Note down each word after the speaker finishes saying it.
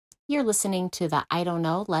You're listening to the I Don't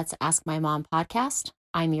Know, Let's Ask My Mom podcast.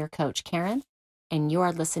 I'm your coach, Karen, and you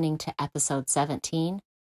are listening to episode 17,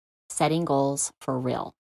 Setting Goals for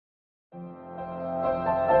Real.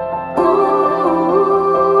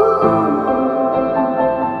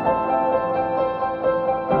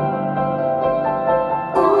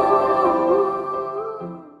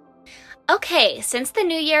 Okay, since the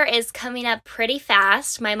new year is coming up pretty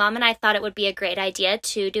fast, my mom and I thought it would be a great idea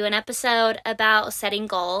to do an episode about setting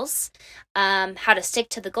goals, how to stick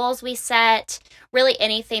to the goals we set, really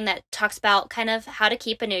anything that talks about kind of how to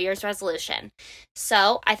keep a New Year's resolution.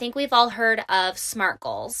 So I think we've all heard of SMART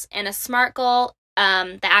goals, and a SMART goal,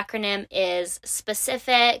 the acronym is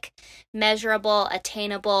specific, measurable,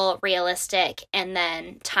 attainable, realistic, and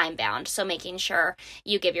then time-bound. So making sure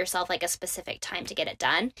you give yourself like a specific time to get it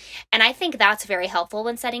done. And I think that's very helpful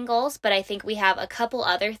when setting goals, but I think we have a couple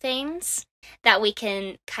other things that we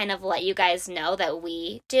can kind of let you guys know that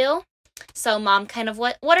we do. So Mom, kind of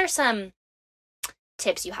what are some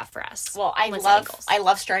tips you have for us? Well, I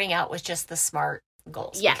love starting out with just the SMART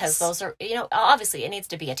goals. Yes. Because those are, obviously it needs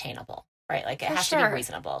to be attainable, right? Like it has to be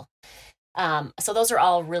reasonable. So those are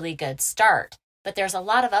all really good start, but there's a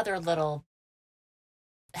lot of other little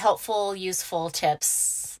helpful, useful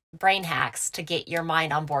tips, brain hacks to get your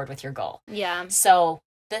mind on board with your goal. Yeah. So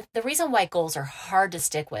the reason why goals are hard to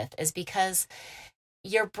stick with is because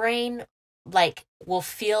your brain will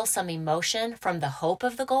feel some emotion from the hope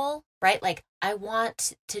of the goal, right? Like I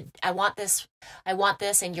want this,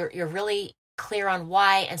 and you're really clear on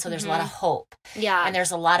why, and so there's a lot of hope. Yeah. And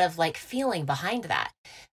there's a lot of feeling behind that.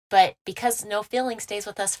 But because no feeling stays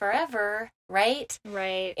with us forever, right?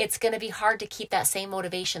 Right. It's going to be hard to keep that same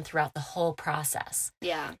motivation throughout the whole process.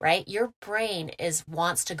 Yeah. Right? Your brain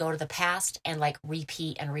wants to go to the past and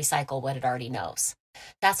repeat and recycle what it already knows.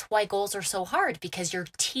 That's why goals are so hard, because you're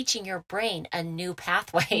teaching your brain a new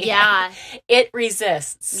pathway. Yeah. It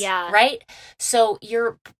resists. Yeah. Right? So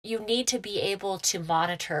you need to be able to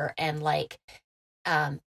monitor and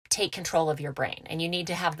take control of your brain. And you need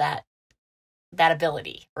to have that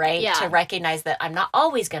ability, right? Yeah. To recognize that I'm not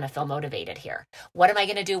always going to feel motivated here. What am I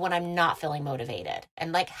going to do when I'm not feeling motivated?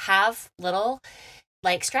 And have little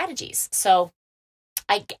strategies. So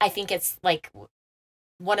I think it's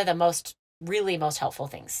one of the most helpful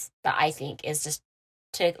things that I think is just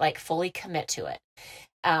to fully commit to it.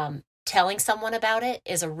 Telling someone about it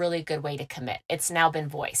is a really good way to commit. It's now been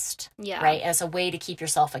voiced, right? As a way to keep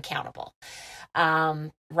yourself accountable.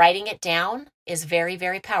 Writing it down is very,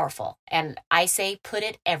 very powerful. And I say put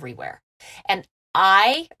it everywhere. And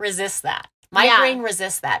I resist that. My brain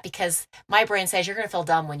resists that, because my brain says you're going to feel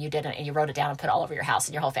dumb when you didn't, and you wrote it down and put it all over your house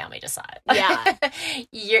and your whole family just saw it. Yeah.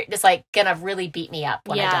 You're just going to really beat me up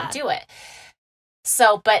when I don't do it.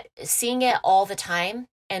 So, but seeing it all the time,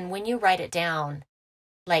 and when you write it down,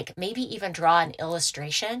 maybe even draw an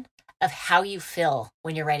illustration of how you feel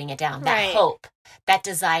when you're writing it down, that hope, that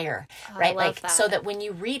desire, right? I love that. So that when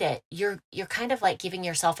you read it, you're kind of giving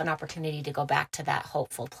yourself an opportunity to go back to that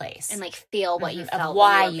hopeful place and feel what you felt, of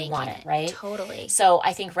why when you want it, right? Totally. So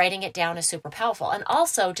I think writing it down is super powerful. And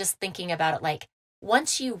also just thinking about it,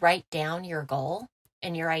 once you write down your goal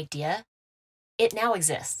and your idea, it now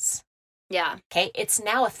exists. Yeah. Okay. It's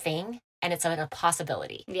now a thing, and it's a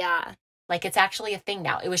possibility. Yeah. It's actually a thing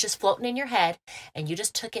now. It was just floating in your head, and you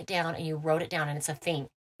just took it down and you wrote it down, and it's a thing.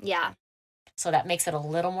 Yeah. So that makes it a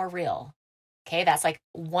little more real. Okay. That's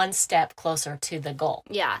one step closer to the goal.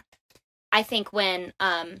 Yeah. I think when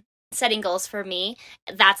setting goals for me,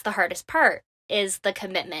 that's the hardest part, is the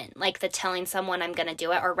commitment, the telling someone I'm going to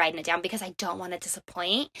do it or writing it down, because I don't want to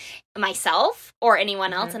disappoint myself or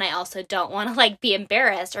anyone else. And I also don't want to be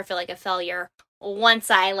embarrassed or feel like a failure once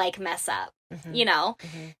I mess up,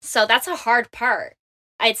 So that's a hard part.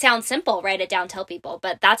 It sounds simple, write it down, tell people,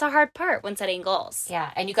 but that's a hard part when setting goals.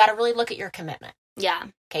 Yeah. And you got to really look at your commitment. Yeah.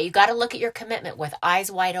 Okay. You got to look at your commitment with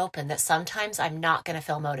eyes wide open, that sometimes I'm not going to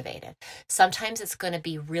feel motivated. Sometimes it's going to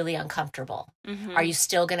be really uncomfortable. Mm-hmm. Are you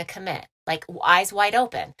still going to commit? Eyes wide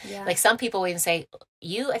open. Yeah. Some people even say,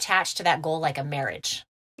 you attach to that goal like a marriage.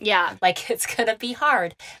 Yeah. It's going to be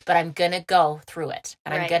hard, but I'm going to go through it,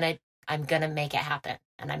 and Right. I'm going to make it happen.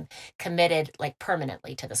 And I'm committed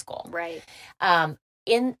permanently to this goal. Right.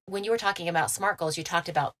 When you were talking about SMART goals, you talked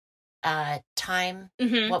about time.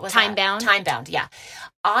 Mm-hmm. What was time that? bound? Time bound. Yeah.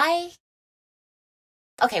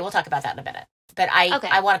 Okay, we'll talk about that in a minute. But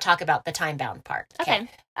I want to talk about the time bound part. Okay.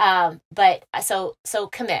 But so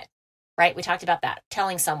commit, right? We talked about that.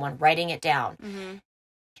 Telling someone, writing it down. Mm-hmm.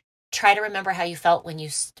 Try to remember how you felt when you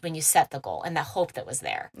set the goal, and the hope that was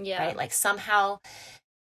there. Yeah. Right? Somehow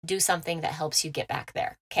do something that helps you get back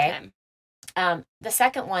there. Okay. The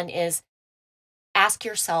second one is ask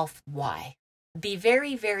yourself why. Be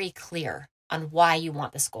very, very clear on why you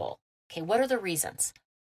want this goal. Okay, what are the reasons?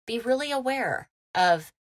 Be really aware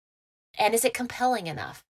of, and is it compelling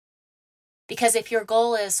enough? Because if your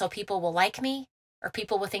goal is so people will like me or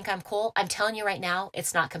people will think I'm cool, I'm telling you right now,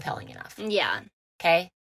 it's not compelling enough. Yeah. Okay?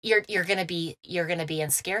 You're gonna be in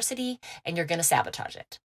scarcity and you're gonna sabotage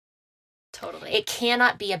it. Totally. It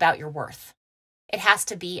cannot be about your worth. It has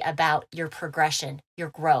to be about your progression, your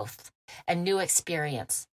growth, a new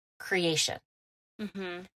experience, creation.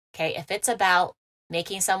 Mm-hmm. Okay? If it's about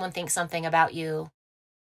making someone think something about you,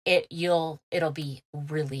 it'll be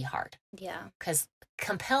really hard. Yeah. Because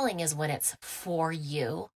compelling is when it's for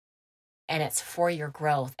you and it's for your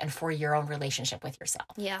growth and for your own relationship with yourself.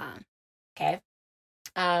 Yeah. Okay.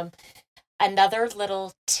 Another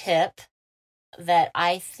little tip that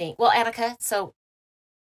I think, well, Annika, so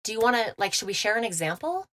do you want to, like, should we share an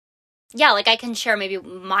example? Yeah, like I can share maybe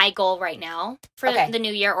my goal right now for the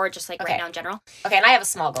new year, or just like right now in general. Okay, and I have a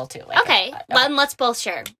small goal too. Like okay. Well, let's both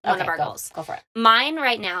share one of our goals. Go for it. Mine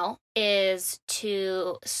right now is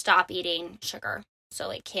to stop eating sugar. So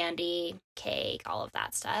like candy, cake, all of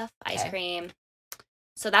that stuff, ice cream.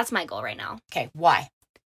 So that's my goal right now. Okay, why?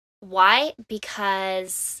 Why?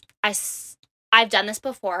 Because I've done this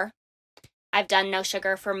before. I've done no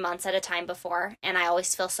sugar for months at a time before, and I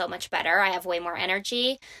always feel so much better. I have way more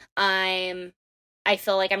energy. I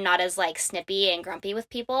feel like I'm not as like snippy and grumpy with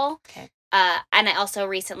people. Okay. And I also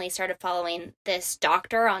recently started following this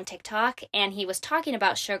doctor on TikTok, and he was talking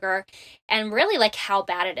about sugar and really like how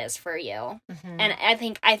bad it is for you. Mm-hmm.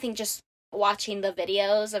 And I think just watching the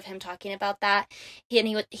videos of him talking about that,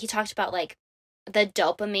 he talked about like the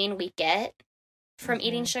dopamine we get from mm-hmm.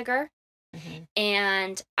 eating sugar. Mm-hmm.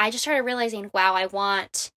 And I just started realizing, wow, I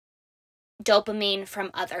want dopamine from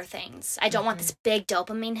other things. I don't mm-hmm. want this big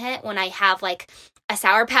dopamine hit when I have like a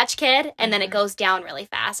Sour Patch Kid and mm-hmm. then it goes down really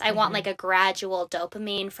fast. I mm-hmm. want like a gradual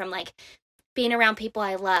dopamine from like being around people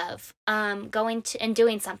I love, going to and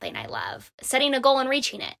doing something I love, setting a goal and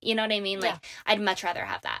reaching it. You know what I mean? Like I'd much rather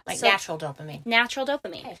have that. Like natural dopamine. Natural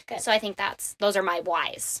dopamine. Okay, good. So I think those are my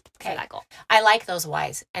whys for that goal. I like those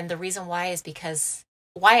whys. And the reason why is because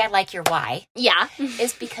why I like your why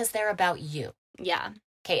is because they're about you. Yeah.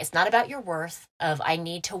 Okay, it's not about your worth of I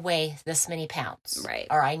need to weigh this many pounds. Right.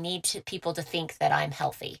 Or I need people to think that I'm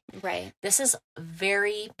healthy. Right. This is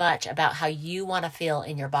very much about how you want to feel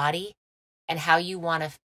in your body and how you want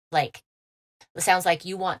to, like, it sounds like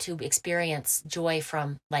you want to experience joy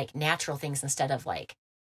from, like, natural things instead of, like,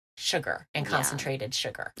 sugar and concentrated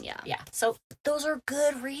sugar. Yeah. So those are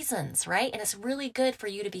good reasons, right? And it's really good for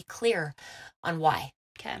you to be clear on why.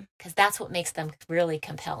 Okay. Because that's what makes them really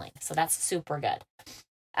compelling. So that's super good.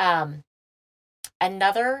 Another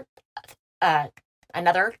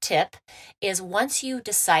tip is once you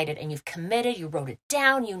decided and you've committed, you wrote it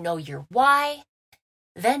down, you know your why,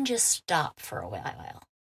 then just stop for a while.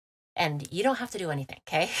 And you don't have to do anything,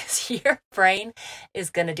 okay? So your brain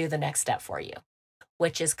is going to do the next step for you,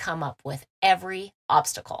 which is come up with every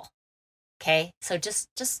obstacle. Okay? So just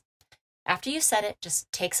after you said it, just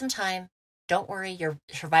take some time. Don't worry, your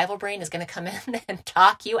survival brain is going to come in and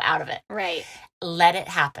talk you out of it. Right. Let it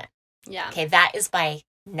happen. Yeah. Okay, that is my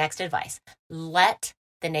next advice. Let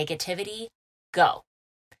the negativity go.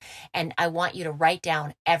 And I want you to write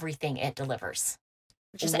down everything it delivers.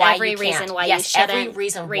 Just every reason why you shouldn't. Every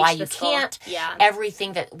reason why you can't. Yeah.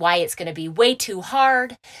 Everything why it's going to be way too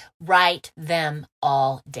hard. Write them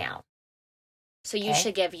all down. So you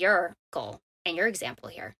should give your goal and your example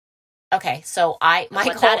here. Okay, so my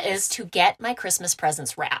goal is to get my Christmas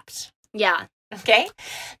presents wrapped. Yeah. Okay?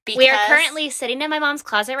 Because we are currently sitting in my mom's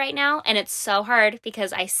closet right now, and it's so hard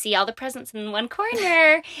because I see all the presents in one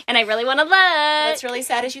corner, and I really want to look. That's really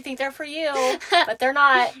sad as you think they're for you, but they're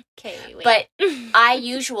not. Okay, wait. But I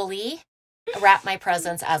usually wrap my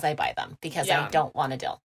presents as I buy them because I don't want to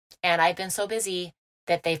deal. And I've been so busy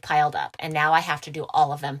that they've piled up, and now I have to do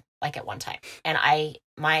all of them like at one time. And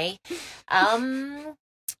my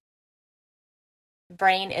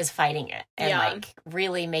brain is fighting it and like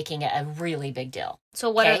really making it a really big deal. So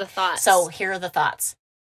what are the thoughts? So here are the thoughts.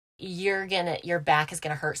 Your back is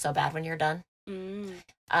gonna hurt so bad when you're done.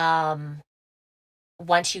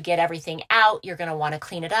 Once you get everything out, you're gonna want to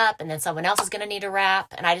clean it up, and then someone else is gonna need a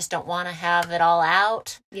wrap, and I just don't want to have it all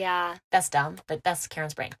out. Yeah, that's dumb, but that's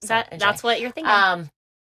Karen's brain. So that's what you're thinking. That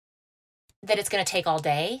it's gonna take all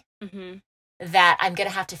day. Mm-hmm. That I'm going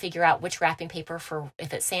to have to figure out which wrapping paper for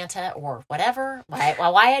if it's Santa or whatever. Why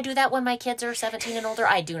I do that when my kids are 17 and older,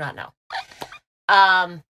 I do not know.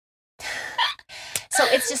 So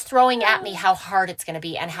it's just throwing at me how hard it's going to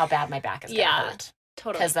be and how bad my back is going to hurt.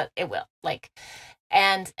 Totally. Because it will.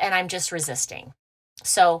 And I'm just resisting.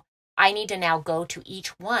 So I need to now go to each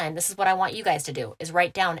one. This is what I want you guys to do, is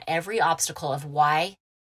write down every obstacle of why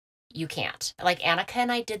you can't. Like Annika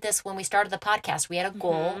and I did this when we started the podcast. We had a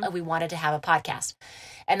goal and we wanted to have a podcast.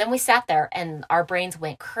 And then we sat there and our brains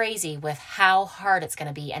went crazy with how hard it's going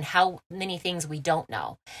to be and how many things we don't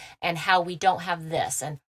know and how we don't have this.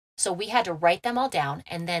 And so we had to write them all down.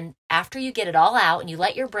 And then after you get it all out and you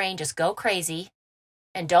let your brain just go crazy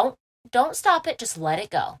and don't stop it, just let it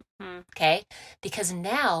go. Okay? Because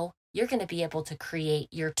now you're going to be able to create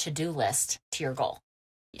your to-do list to your goal.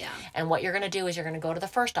 Yeah. And what you're going to do is you're going to go to the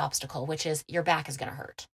first obstacle, which is your back is going to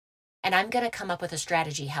hurt. And I'm going to come up with a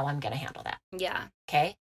strategy how I'm going to handle that. Yeah.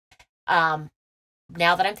 Okay. Now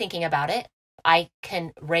that I'm thinking about it, I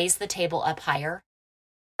can raise the table up higher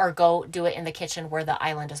or go do it in the kitchen where the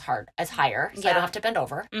island is higher. So I don't have to bend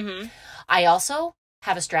over. Mm-hmm. I also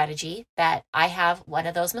have a strategy that I have one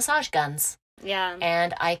of those massage guns. Yeah.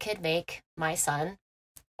 And I could make my son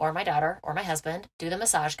or my daughter or my husband do the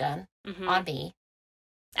massage gun on me.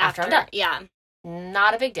 After I'm done. Yeah.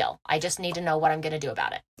 Not a big deal. I just need to know what I'm going to do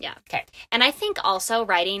about it. Yeah. Okay. And I think also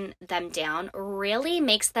writing them down really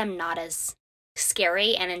makes them not as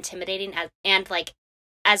scary and intimidating and like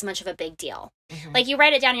as much of a big deal. Mm-hmm. Like you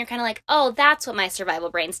write it down and you're kind of like, oh, that's what my survival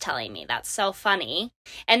brain's telling me. That's so funny.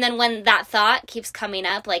 And then when that thought keeps coming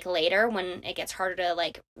up like later when it gets harder to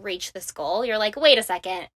like reach this goal, you're like, wait a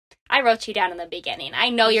second. I wrote you down in the beginning. I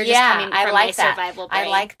know you're just coming from my survival brain. I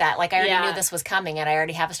like that. Like I already knew this was coming and I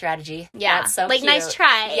already have a strategy. Yeah. That's so like, cute. nice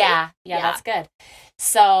try. Yeah, that's good.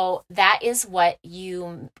 So that is what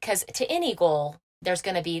because to any goal, there's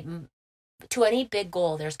going to be, to any big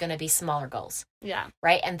goal, there's going to be smaller goals. Yeah.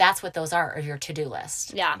 Right? And that's what those are your to-do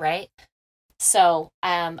list. Yeah. Right? So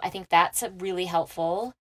I think that's really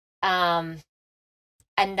helpful. Another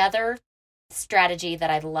strategy that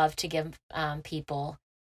I'd love to give people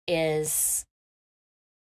is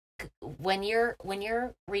when you're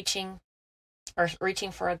reaching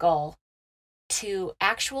for a goal, to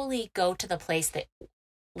actually go to the place that,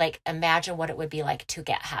 like, imagine what it would be like to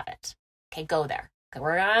have it. Okay, go there.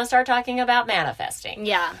 We're going to start talking about manifesting.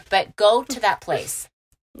 Yeah. But go to that place.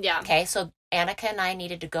 Yeah. Okay, so Annika and I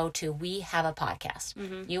needed to go to We Have a Podcast.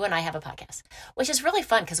 Mm-hmm. You and I have a podcast, which is really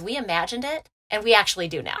fun because we imagined it and we actually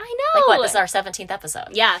do now. I know. Like what? This is our 17th episode.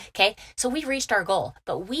 Yeah. Okay, so we reached our goal,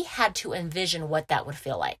 but we had to envision what that would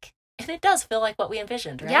feel like. And it does feel like what we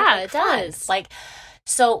envisioned, right? Yeah, like, it fun. does. Like,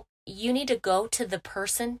 so you need to go to the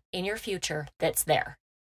person in your future that's there.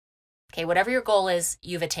 Okay, whatever your goal is,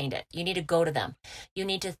 you've attained it. You need to go to them. You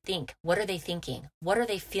need to think, what are they thinking? What are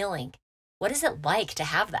they feeling? What is it like to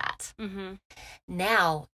have that? Mm-hmm.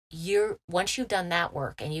 Now, once you've done that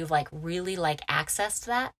work and you've like really like accessed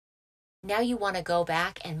that, now you want to go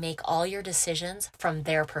back and make all your decisions from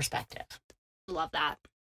their perspective. Love that.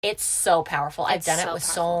 It's so powerful. I've done it with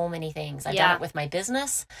so many things. I've done it with my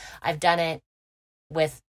business. I've done it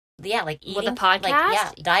with, like eating. With a podcast?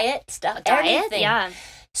 Like, diet stuff. Everything. Yeah.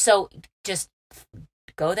 So just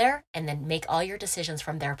go there and then make all your decisions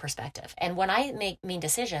from their perspective. And when I mean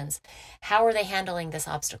decisions, how are they handling this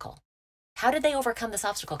obstacle? How did they overcome this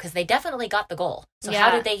obstacle? Because they definitely got the goal. So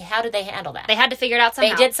how did they handle that? They had to figure it out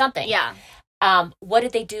somehow. They did something. Yeah. What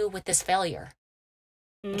did they do with this failure?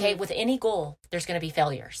 Mm. Okay, with any goal, there's going to be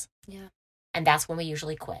failures. Yeah. And that's when we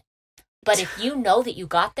usually quit. But if you know that you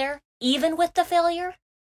got there, even with the failure,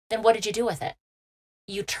 then what did you do with it?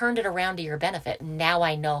 You turned it around to your benefit. Now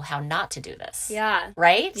I know how not to do this. Yeah.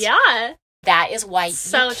 Right? Yeah. That is why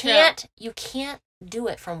you can't do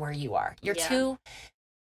it from where you are. Your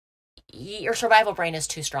survival brain is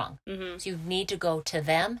too strong. Mm-hmm. So you need to go to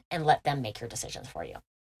them and let them make your decisions for you.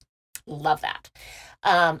 Love that.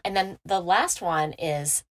 And then the last one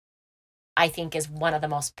I think is one of the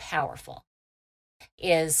most powerful,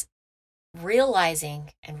 is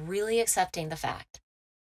realizing and really accepting the fact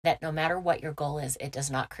that no matter what your goal is, it does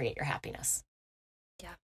not create your happiness.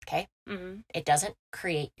 Yeah. Okay? Mm-hmm. It doesn't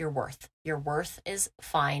create your worth. Your worth is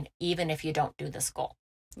fine even if you don't do this goal.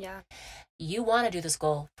 Yeah. You want to do this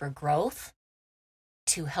goal for growth,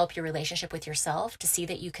 to help your relationship with yourself, to see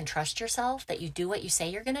that you can trust yourself, that you do what you say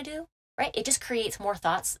you're going to do, right? It just creates more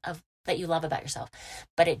thoughts that you love about yourself,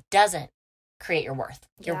 but it doesn't create your worth.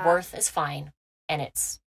 Your worth is fine and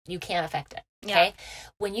you can't affect it. Okay. Yeah.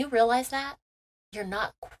 When you realize that, you're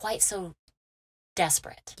not quite so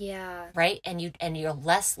desperate. Yeah. Right? And you're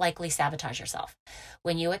less likely to sabotage yourself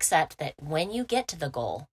when you accept that when you get to the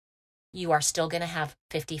goal, you are still going to have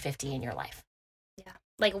 50-50 in your life. Yeah.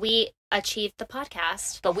 Like we achieved the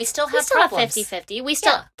podcast, but we still have problems. 50-50. We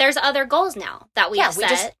still, there's other goals now that we've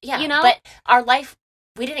set, you know, but our life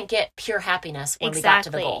we didn't get pure happiness when we got to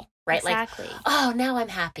the goal, right? Exactly. Like, oh, now I'm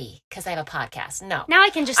happy because I have a podcast. No. Now I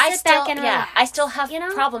can just sit back and relax. I still have you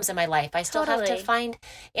know? problems in my life. I still have Totally. to find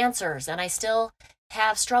answers, and I still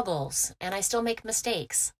have struggles, and I still make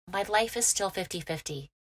mistakes. My life is still 50-50,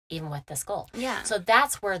 even with this goal. Yeah. So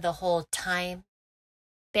that's where the whole time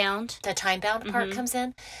bound part comes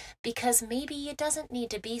in, because maybe it doesn't need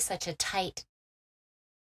to be such a tight,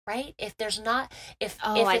 right? If there's not, if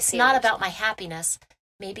it's not about my happiness,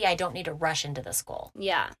 maybe I don't need to rush into this goal.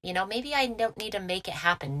 Yeah. You know, maybe I don't need to make it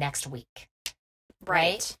happen next week.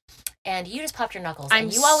 Right? And you just popped your knuckles.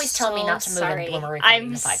 And you always tell me not to move in when we're recording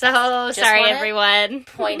I'm the podcast. so sorry, everyone.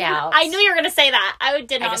 Point out. I knew you were going to say that. I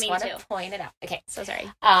did not mean to. I just want to point it out. Okay. So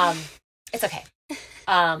sorry. It's okay.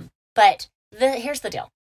 But here's the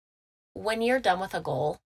deal. When you're done with a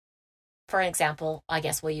goal, for example, I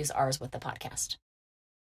guess we'll use ours with the podcast.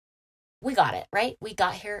 We got it, right? We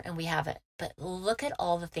got here and we have it. But look at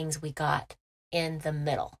all the things we got in the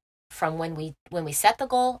middle from when we set the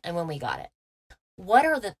goal and when we got it.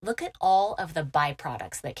 Look at all of the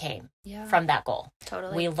byproducts that came from that goal.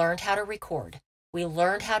 Totally. We learned how to record. We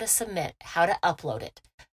learned how to submit, how to upload it,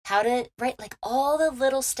 how to, right? Like all the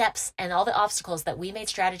little steps and all the obstacles that we made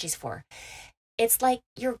strategies for. It's like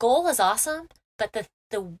your goal is awesome, but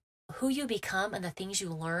the who you become and the things you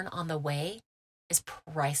learn on the way is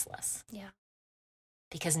priceless. Yeah.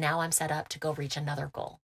 Because now I'm set up to go reach another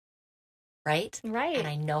goal. Right? Right. And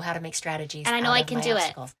I know how to make strategies. And I know I can do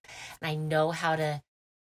it. And I know how to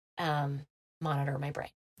monitor my brain.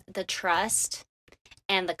 The trust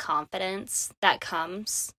and the confidence that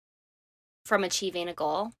comes from achieving a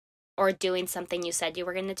goal or doing something you said you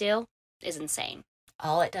were going to do is insane.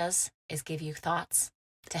 All it does is give you thoughts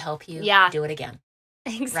to help you do it again.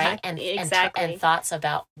 Exactly. Right? And thoughts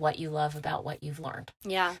about what you love, about what you've learned.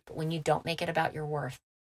 Yeah. But when you don't make it about your worth,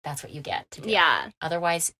 that's what you get to do. Yeah.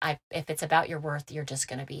 Otherwise, if it's about your worth, you're just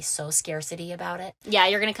going to be so scarcity about it. Yeah,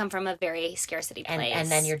 you're going to come from a very scarcity place. And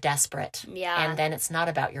then you're desperate. Yeah. And then it's not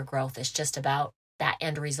about your growth. It's just about that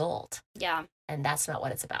end result. Yeah. And that's not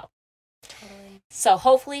what it's about. Totally. So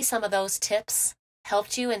hopefully some of those tips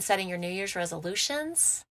helped you in setting your New Year's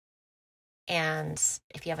resolutions. And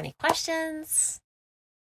if you have any questions,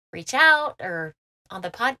 reach out, or on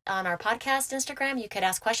our podcast Instagram, you could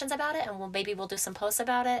ask questions about it, and we'll do some posts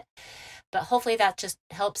about it. But hopefully that just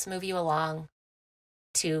helps move you along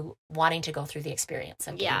to wanting to go through the experience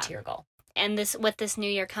of getting to your goal. And with this new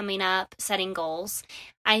year coming up, setting goals,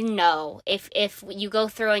 I know if you go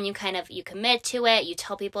through and you commit to it, you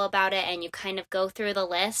tell people about it, and you kind of go through the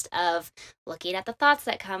list of looking at the thoughts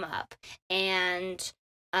that come up and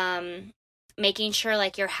making sure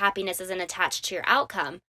like your happiness isn't attached to your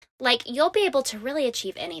outcome, like you'll be able to really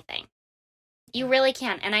achieve anything. You really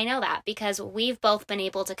can. And I know that because we've both been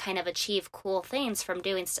able to kind of achieve cool things from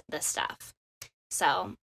doing this stuff.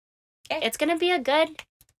 So it's going to be a good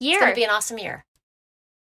year. It's going to be an awesome year.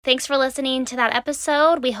 Thanks for listening to that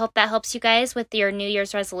episode. We hope that helps you guys with your New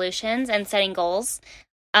Year's resolutions and setting goals.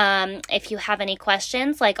 If you have any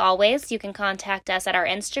questions, like always, you can contact us at our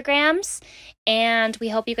Instagrams. And we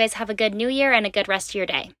hope you guys have a good New Year and a good rest of your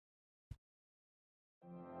day.